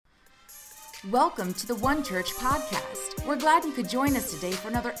Welcome to the One Church podcast. We're glad you could join us today for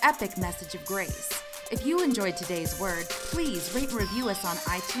another epic message of grace. If you enjoyed today's word, please rate and review us on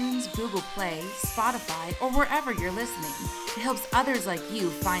iTunes, Google Play, Spotify, or wherever you're listening. It helps others like you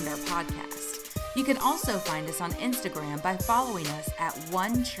find our podcast. You can also find us on Instagram by following us at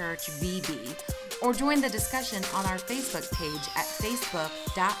OneChurchVB, or join the discussion on our Facebook page at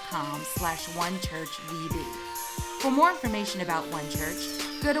facebook.com/OneChurchVB. For more information about One Church,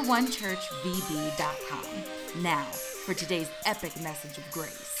 go to onechurchvb.com. Now, for today's epic message of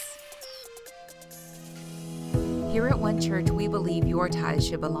grace. Here at One Church, we believe your tithes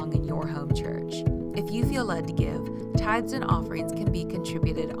should belong in your home church. If you feel led to give, tithes and offerings can be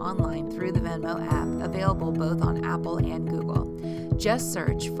contributed online through the Venmo app, available both on Apple and Google. Just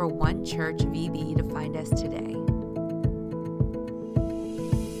search for One Church VB to find us today.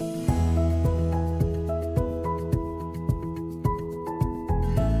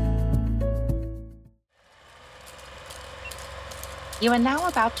 You are now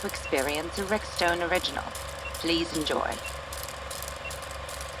about to experience a Rick Stone original. Please enjoy.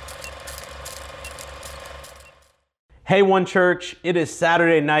 Hey One Church, it is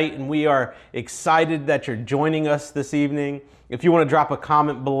Saturday night and we are excited that you're joining us this evening. If you want to drop a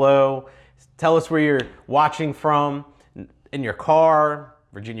comment below, tell us where you're watching from, in your car,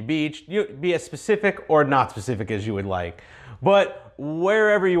 Virginia Beach. You be as specific or not specific as you would like. But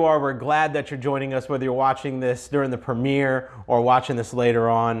wherever you are, we're glad that you're joining us, whether you're watching this during the premiere or watching this later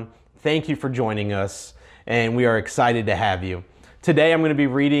on. Thank you for joining us, and we are excited to have you. Today I'm going to be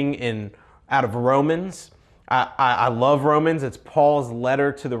reading out of Romans. I love Romans. It's Paul's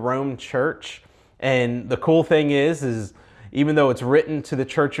letter to the Rome church. And the cool thing is even though it's written to the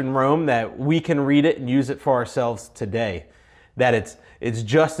church in Rome, that we can read it and use it for ourselves today. That it's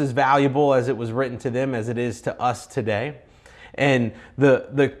just as valuable as it was written to them as it is to us today. And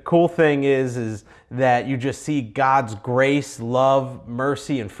the cool thing is that you just see God's grace, love,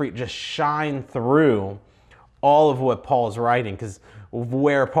 mercy, and free just shine through all of what Paul's writing. Because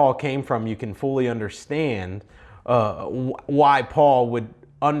where Paul came from, you can fully understand why Paul would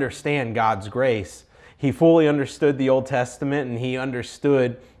understand God's grace. He fully understood the Old Testament, and he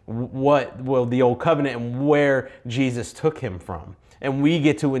understood the Old Covenant and where Jesus took him from. And we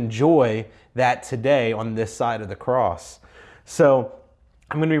get to enjoy that today on this side of the cross. So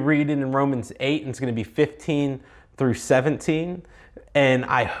I'm going to be reading in Romans 8, and it's going to be 15 through 17. And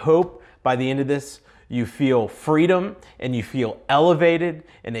I hope by the end of this, you feel freedom and you feel elevated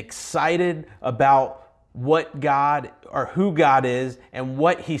and excited about what God or who God is and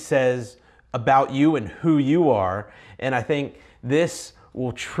what he says about you and who you are. And I think this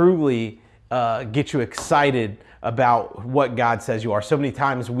will truly get you excited about what God says you are. So many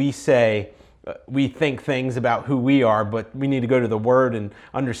times we think things about who we are, but we need to go to the Word and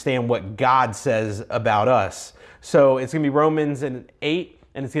understand what God says about us. So it's going to be Romans 8,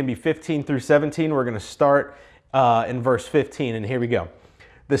 and it's going to be 15 through 17. We're going to start in verse 15, and here we go.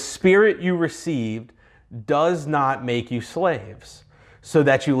 The Spirit you received does not make you slaves, so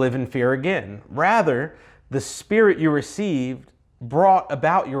that you live in fear again. Rather, the Spirit you received brought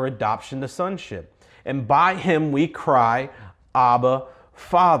about your adoption to sonship. And by him we cry, Abba,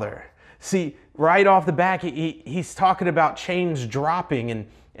 Father. See, right off the back, he's talking about chains dropping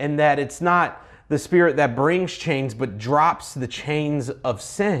and that it's not the Spirit that brings chains, but drops the chains of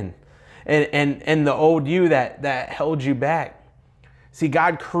sin and the old you that held you back. See,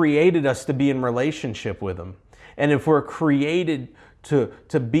 God created us to be in relationship with him. And if we're created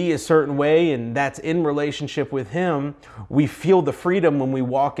to be a certain way, and that's in relationship with him, we feel the freedom when we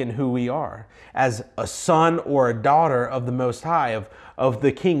walk in who we are. As a son or a daughter of the Most High, of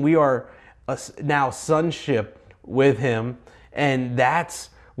the King, we are now sonship with him, and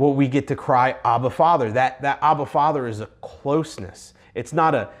that's what we get to cry, Abba, Father. That Abba, Father is a closeness. It's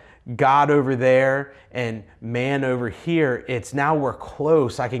not a God over there and man over here. It's now we're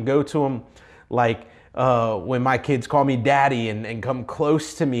close. I can go to him like when my kids call me daddy and come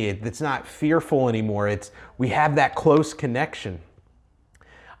close to me. It's not fearful anymore. We have that close connection.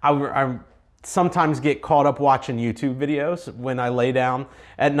 I sometimes get caught up watching YouTube videos when I lay down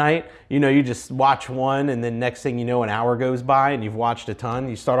at night. You know, you just watch one and then next thing you know, an hour goes by and you've watched a ton.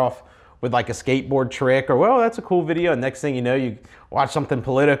 You start off with like a skateboard trick or, well, that's a cool video. And next thing you know, you watch something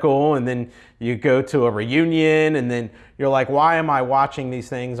political and then you go to a reunion and then you're like, why am I watching these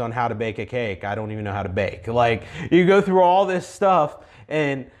things on how to bake a cake? I don't even know how to bake. Like, you go through all this stuff,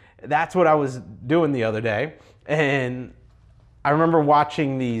 and that's what I was doing the other day. And I remember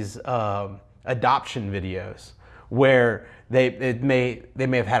watching these adoption videos where they may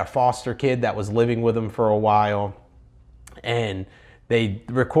have had a foster kid that was living with them for a while, and they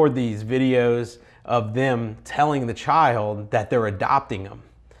record these videos of them telling the child that they're adopting them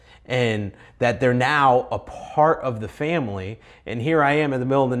and that they're now a part of the family. And here I am in the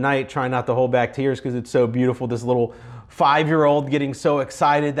middle of the night trying not to hold back tears because it's so beautiful. This little 5-year-old getting so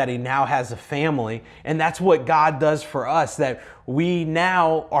excited that he now has a family. And that's what God does for us, that we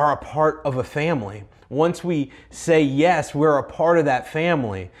now are a part of a family. Once we say yes, we're a part of that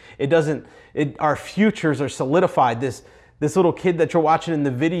family. Our futures are solidified. This little kid that you're watching in the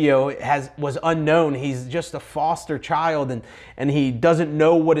video was unknown. He's just a foster child and he doesn't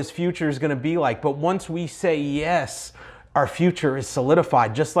know what his future is going to be like. But once we say yes, our future is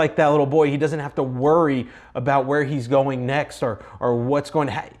solidified. Just like that little boy, he doesn't have to worry about where he's going next or what's going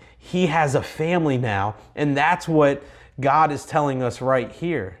to happen. He has a family now. And that's what God is telling us right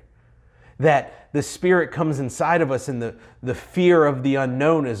here. That the Spirit comes inside of us and the fear of the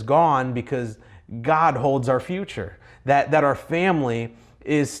unknown is gone because God holds our future. That our family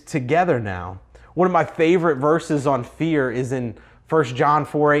is together now. One of my favorite verses on fear is in 1 John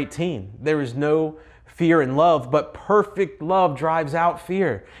 4:18. There is no fear in love, but perfect love drives out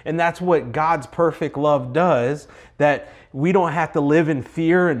fear. And that's what God's perfect love does, that we don't have to live in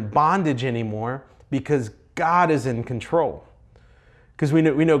fear and bondage anymore because God is in control. Because we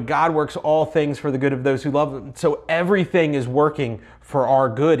know God works all things for the good of those who love Him. So everything is working for our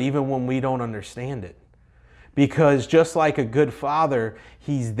good, even when we don't understand it. Because just like a good father,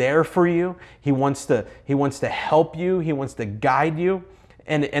 He's there for you. He wants to help you. He wants to guide you.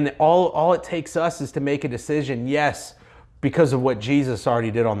 And all it takes us is to make a decision, yes, because of what Jesus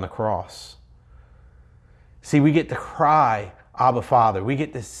already did on the cross. See, we get to cry, Abba, Father. We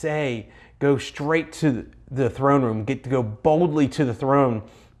get to say, go straight to the throne room, get to go boldly to the throne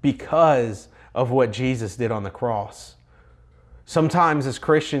because of what Jesus did on the cross. Sometimes as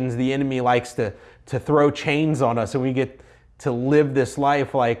Christians, the enemy likes to throw chains on us and we get to live this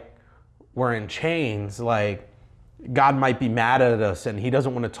life like we're in chains, like God might be mad at us and He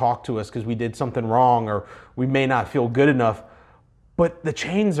doesn't want to talk to us because we did something wrong or we may not feel good enough. But the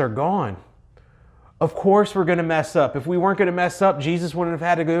chains are gone. Of course we're going to mess up. If we weren't going to mess up, Jesus wouldn't have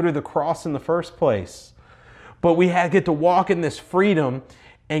had to go to the cross in the first place. But we get to walk in this freedom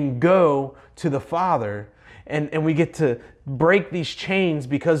and go to the Father. And we get to break these chains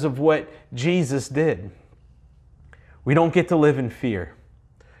because of what Jesus did. We don't get to live in fear.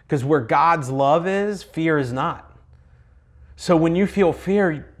 Because where God's love is, fear is not. So when you feel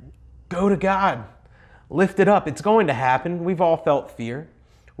fear, go to God. Lift it up. It's going to happen. We've all felt fear.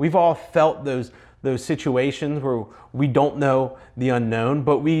 We've all felt those situations where we don't know the unknown,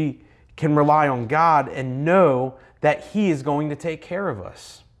 but we can rely on God and know that He is going to take care of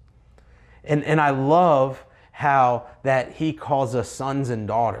us. And I love how that He calls us sons and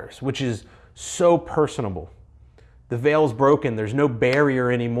daughters, which is so personable. The veil's broken. There's no barrier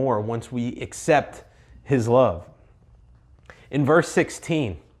anymore once we accept His love. In verse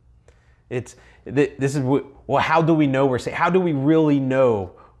 16, how do we know we're saved? How do we really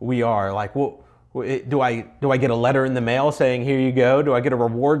know we are? Like, do I get a letter in the mail saying, here you go? Do I get a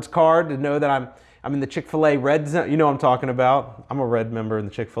rewards card to know that I'm in the Chick-fil-A red zone? You know what I'm talking about. I'm a red member in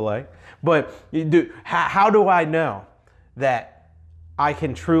the Chick-fil-A. But how do I know that I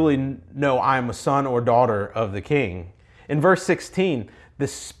can truly know I'm a son or daughter of the King? In verse 16, the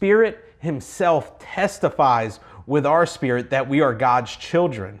Spirit Himself testifies with our spirit that we are God's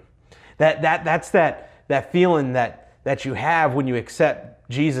children. That's that feeling that you have when you accept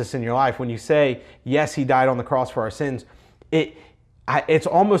Jesus in your life. When you say, yes, He died on the cross for our sins. It's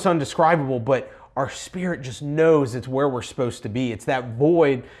almost undescribable, but our spirit just knows it's where we're supposed to be. It's that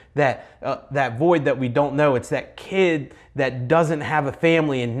void that we don't know. It's that kid that doesn't have a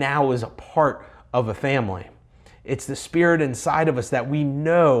family and now is a part of a family. It's the Spirit inside of us that we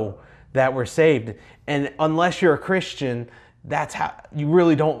know that we're saved. And unless you're a Christian, that's how you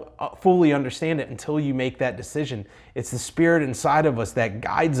really don't fully understand it until you make that decision. It's the Spirit inside of us that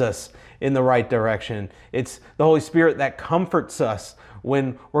guides us in the right direction. It's the Holy Spirit that comforts us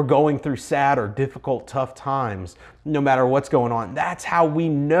when we're going through sad or difficult, tough times, no matter what's going on. That's how we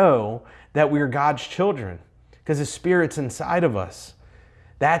know that we're God's children, because the Spirit's inside of us.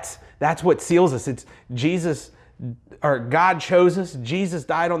 That's what seals us. It's Jesus, or God chose us. Jesus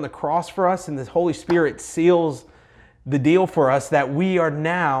died on the cross for us, and the Holy Spirit seals the deal for us that we are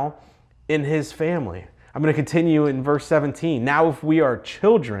now in His family. I'm going to continue in verse 17. Now, if we are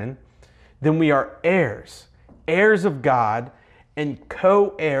children, then we are heirs, heirs of God, and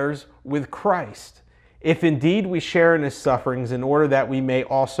co-heirs with Christ, if indeed we share in His sufferings, in order that we may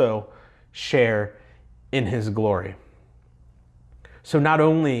also share in His glory. So not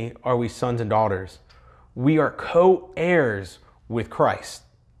only are we sons and daughters, we are co-heirs with Christ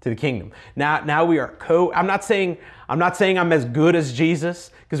to the kingdom. Now we are I'm not saying I'm as good as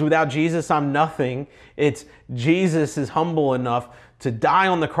Jesus, because without Jesus I'm nothing. It's Jesus is humble enough to die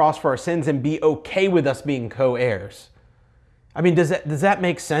on the cross for our sins and be okay with us being co-heirs. I mean, does that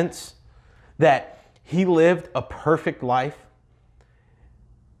make sense? That he lived a perfect life,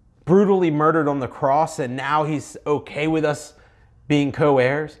 brutally murdered on the cross, and now he's okay with us being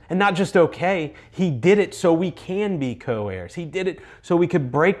co-heirs. And not just okay, he did it so we can be co-heirs. He did it so we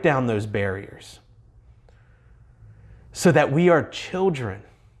could break down those barriers, so that we are children,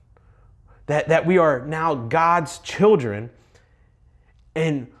 that we are now God's children,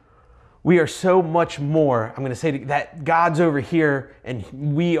 and we are so much more. I'm going to say that God's over here and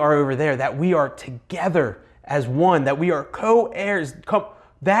we are over there, that we are together as one, that we are co-heirs.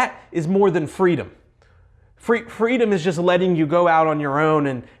 That is more than freedom. Freedom is just letting you go out on your own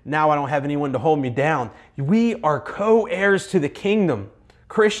and now I don't have anyone to hold me down. We are co-heirs to the kingdom.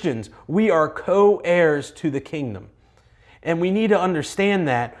 Christians, we are co-heirs to the kingdom. And we need to understand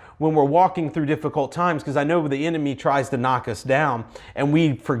that when we're walking through difficult times, because I know the enemy tries to knock us down and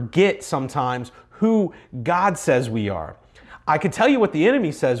we forget sometimes who God says we are. I can tell you what the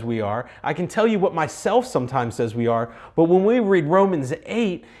enemy says we are. I can tell you what myself sometimes says we are. But when we read Romans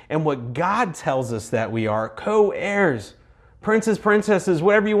 8 and what God tells us that we are, co-heirs, princes, princesses,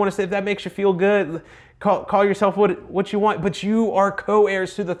 whatever you want to say, if that makes you feel good, call yourself what you want. But you are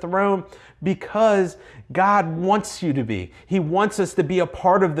co-heirs to the throne because God wants you to be. He wants us to be a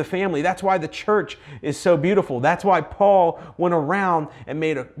part of the family. That's why the church is so beautiful. That's why Paul went around and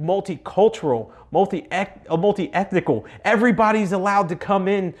made a multicultural, multi-ethnical. Everybody's allowed to come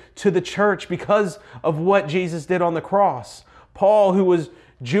in to the church because of what Jesus did on the cross. Paul, who was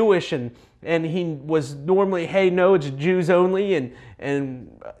Jewish and he was normally, hey, no, it's Jews only,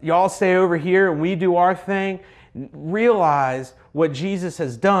 and y'all stay over here and we do our thing. Realize what Jesus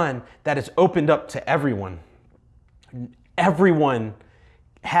has done, that it's opened up to everyone. Everyone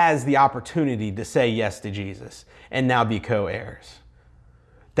has the opportunity to say yes to Jesus and now be co-heirs.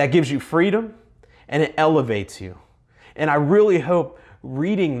 That gives you freedom and it elevates you. And I really hope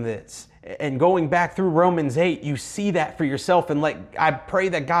reading this and going back through Romans 8, you see that for yourself. And I pray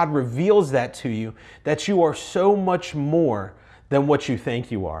that God reveals that to you, that you are so much more than what you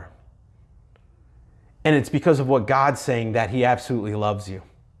think you are. And it's because of what God's saying that he absolutely loves you.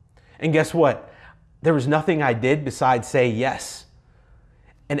 And guess what? There was nothing I did besides say yes.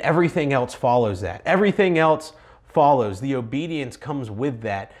 And everything else follows that. Everything else follows. The obedience comes with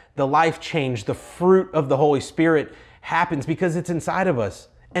that. The life change, the fruit of the Holy Spirit happens because it's inside of us.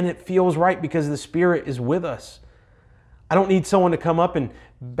 And it feels right because the Spirit is with us. I don't need someone to come up and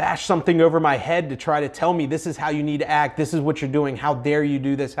bash something over my head to try to tell me this is how you need to act. This is what you're doing. How dare you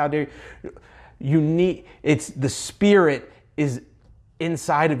do this? How dare you? It's the Spirit is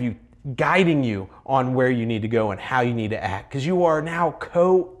inside of you, guiding you on where you need to go and how you need to act, because you are now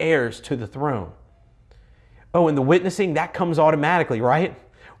co-heirs to the throne. Oh, and the witnessing, that comes automatically, right?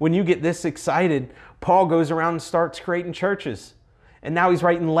 When you get this excited, Paul goes around and starts creating churches. And now he's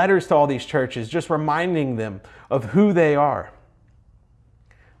writing letters to all these churches, just reminding them of who they are.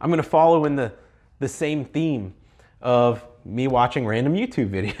 I'm going to follow in the same theme of me watching random YouTube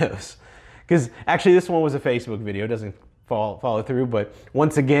videos. Because actually this one was a Facebook video, it doesn't follow through. But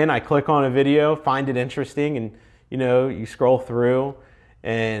once again, I click on a video, find it interesting, and you scroll through,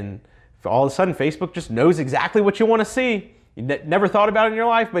 and all of a sudden Facebook just knows exactly what you want to see. You never thought about it in your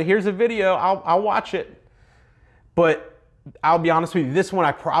life, but here's a video, I'll watch it. But I'll be honest with you, this one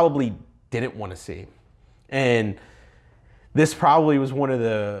I probably didn't want to see. And this probably was one of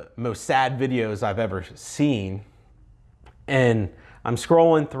the most sad videos I've ever seen. And I'm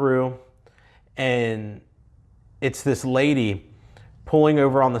scrolling through, and it's this lady pulling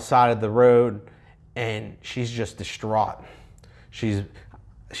over on the side of the road, and she's just distraught.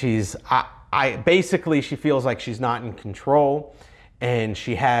 Basically, she feels like she's not in control, and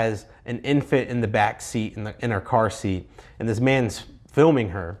she has an infant in the back seat, in her car seat, and this man's filming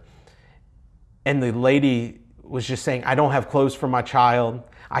her. And the lady was just saying, I don't have clothes for my child.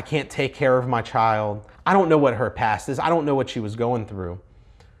 I can't take care of my child. I don't know what her past is. I don't know what she was going through.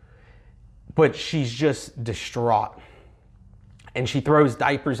 But she's just distraught. And she throws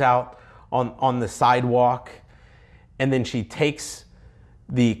diapers out on the sidewalk. And then she takes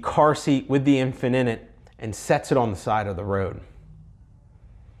the car seat with the infant in it and sets it on the side of the road.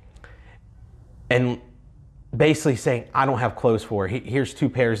 And basically saying, I don't have clothes for her. Here's 2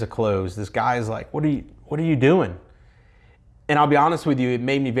 pairs of clothes. This guy is like, what are you doing? And I'll be honest with you, it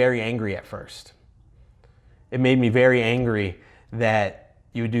made me very angry at first. It made me very angry that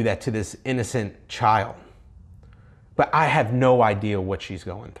you would do that to this innocent child. but I have no idea what she's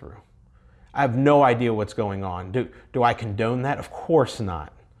going through. I have no idea what's going on. Do I condone that? Of course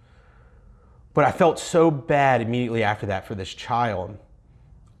not. But I felt so bad immediately after that for this child.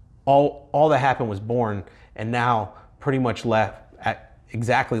 All that happened was born, and now pretty much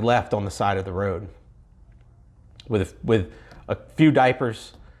exactly left on the side of the road with a few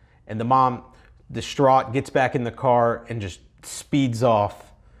diapers, and the mom, distraught, gets back in the car and just speeds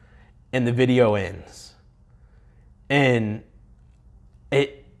off, and the video ends. And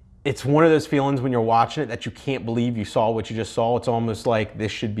it's one of those feelings when you're watching it that you can't believe you saw what you just saw. It's almost like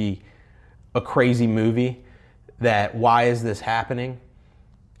this should be a crazy movie, that why is this happening?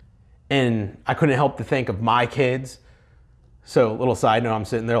 And I couldn't help to think of my kids. So, little side note, I'm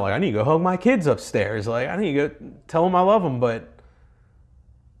sitting there like, I need to go hug my kids upstairs. Like, I need to go tell them I love them. But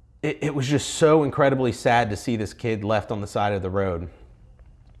it was just so incredibly sad to see this kid left on the side of the road.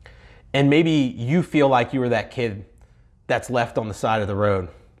 And maybe you feel like you were that kid that's left on the side of the road,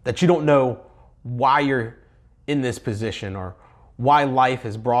 that you don't know why you're in this position or why life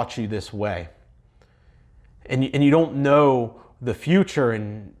has brought you this way. And you don't know the future,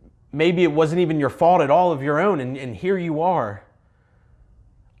 and maybe it wasn't even your fault at all of your own, and here you are.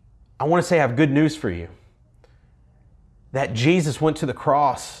 I want to say I have good news for you. That Jesus went to the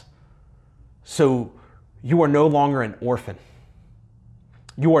cross so you are no longer an orphan.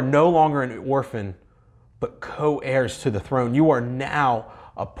 You are no longer an orphan, but co-heirs to the throne. You are now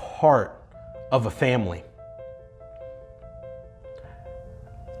a part of a family.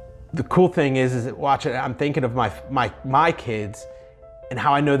 The cool thing is that watching, I'm thinking of my kids and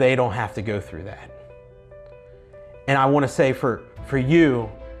how I know they don't have to go through that. And I want to say for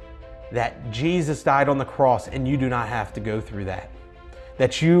you that Jesus died on the cross and you do not have to go through that.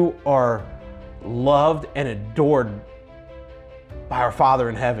 That you are loved and adored by our Father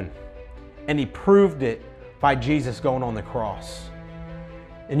in heaven. And He proved it by Jesus going on the cross.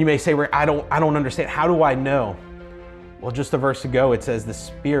 And you may say, well, I don't understand. How do I know? Well, just a verse ago, it says the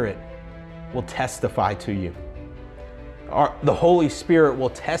Spirit will testify to you. The Holy Spirit will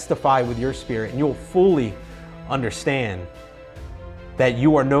testify with your spirit, and you'll fully understand that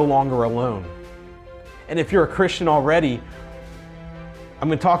you are no longer alone. And if you're a Christian already, I'm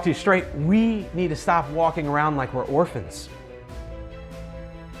going to talk to you straight. We need to stop walking around like we're orphans.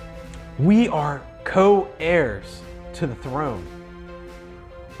 We are co-heirs to the throne.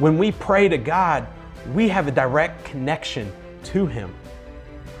 When we pray to God, we have a direct connection to Him.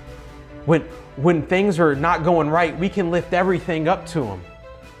 When things are not going right, we can lift everything up to Him.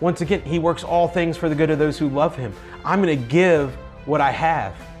 Once again, He works all things for the good of those who love Him. I'm going to give what I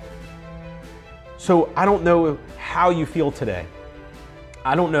have. So I don't know how you feel today.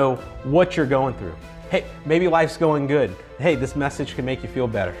 I don't know what you're going through. Hey, maybe life's going good. Hey, this message can make you feel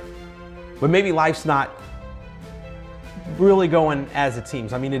better. But maybe life's not really going as it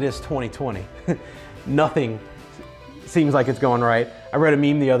seems. I mean, it is 2020. Nothing seems like it's going right. I read a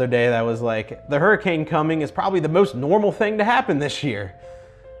meme the other day that was like, the hurricane coming is probably the most normal thing to happen this year.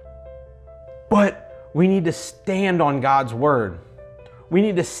 But we need to stand on God's word. We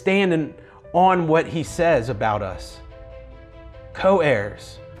need to stand on what He says about us.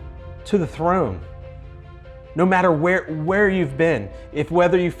 Co-heirs to the throne. No matter where you've been,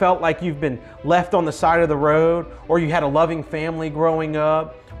 whether you felt like you've been left on the side of the road, or you had a loving family growing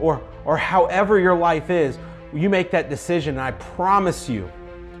up, or however your life is, you make that decision, and I promise you,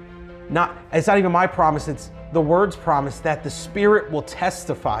 it's not even my promise, it's the Word's promise that the Spirit will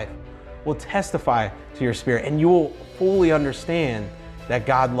testify to your spirit, and you will fully understand that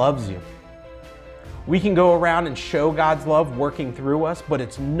God loves you. We can go around and show God's love working through us, but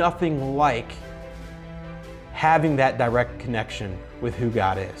it's nothing like having that direct connection with who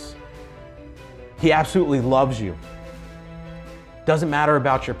God is. He absolutely loves you. Doesn't matter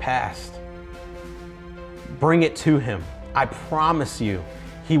about your past. Bring it to Him. I promise you,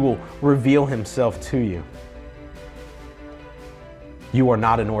 He will reveal Himself to you. You are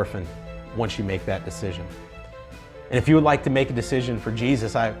not an orphan once you make that decision. And if you would like to make a decision for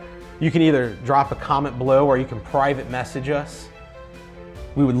Jesus, you can either drop a comment below or you can private message us.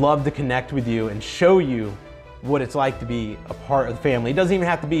 We would love to connect with you and show you what it's like to be a part of the family. It doesn't even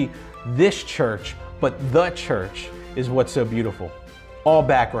have to be this church, but the church is what's so beautiful. All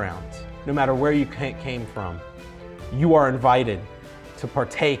backgrounds, no matter where you came from, you are invited to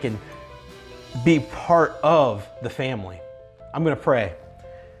partake and be part of the family. I'm going to pray.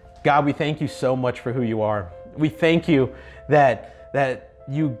 God, we thank you so much for who you are. We thank you that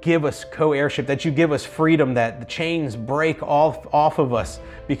you give us co-heirship, that you give us freedom, that the chains break off of us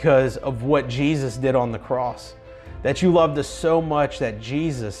because of what Jesus did on the cross. That you loved us so much that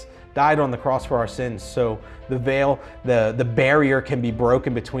Jesus died on the cross for our sins, so the veil, the barrier can be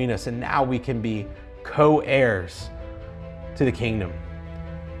broken between us, and now we can be co-heirs to the kingdom.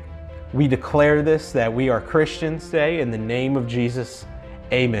 We declare this, that we are Christians today, in the name of Jesus.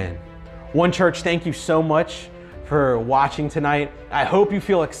 Amen. One Church, thank you so much for watching tonight. I hope you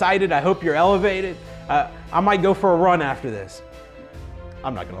feel excited. I hope you're elevated. I might go for a run after this.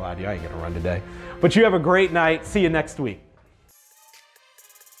 I'm not gonna lie to you, I ain't gonna run today. But you have a great night. See you next week.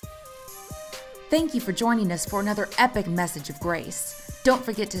 Thank you for joining us for another epic message of grace. Don't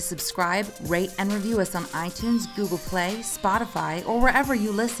forget to subscribe, rate, and review us on iTunes, Google Play, Spotify, or wherever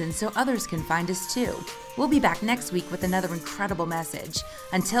you listen so others can find us too. We'll be back next week with another incredible message.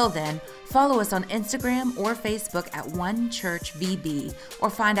 Until then, follow us on Instagram or Facebook at One Church VB, or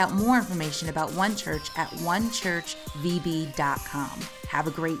find out more information about One Church at onechurchvb.com. Have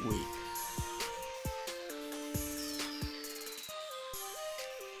a great week.